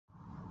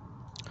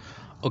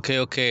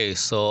Okay,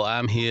 so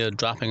I'm here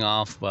dropping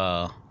off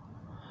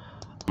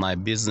my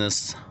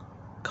business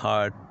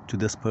card to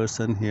this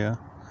person here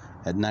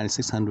at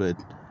 9600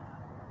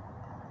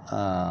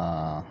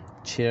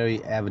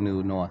 Cherry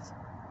Avenue North.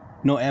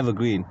 No,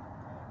 Evergreen.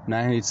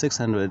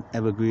 9600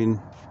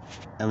 Evergreen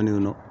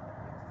Avenue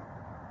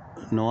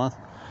North.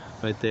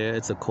 Right there,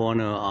 it's a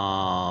corner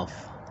of,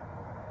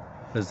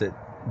 what is it?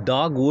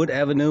 Dogwood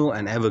Avenue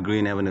and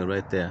Evergreen Avenue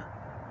right there.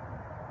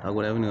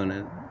 Dogwood Avenue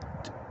and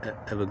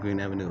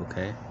Evergreen Avenue,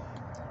 okay?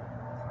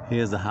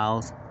 Here's the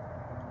house,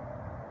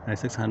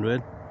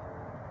 9600.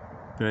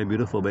 Very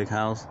beautiful big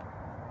house.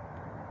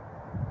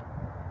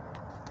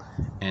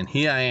 And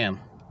here I am.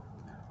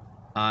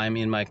 I'm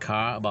in my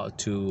car about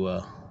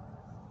to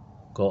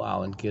go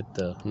out and get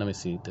the, let me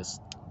see this.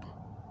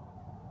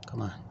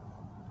 Come on.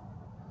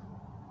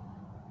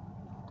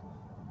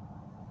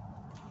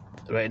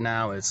 Right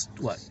now it's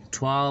what,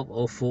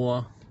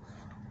 12:04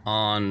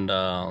 on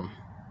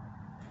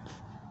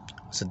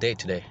what's the date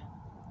today?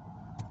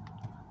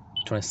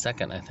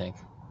 22nd, I think.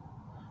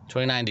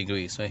 29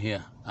 degrees right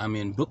here. I'm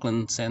in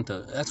Brooklyn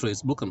Center. Actually,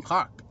 it's Brooklyn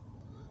Park.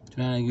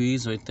 29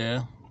 degrees right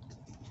there.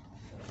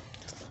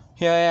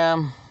 Here I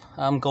am.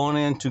 I'm going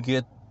in to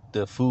get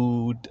the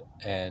food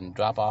and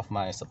drop off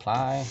my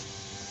supply.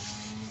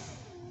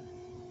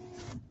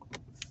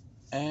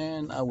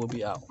 And I will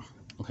be out.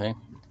 Okay.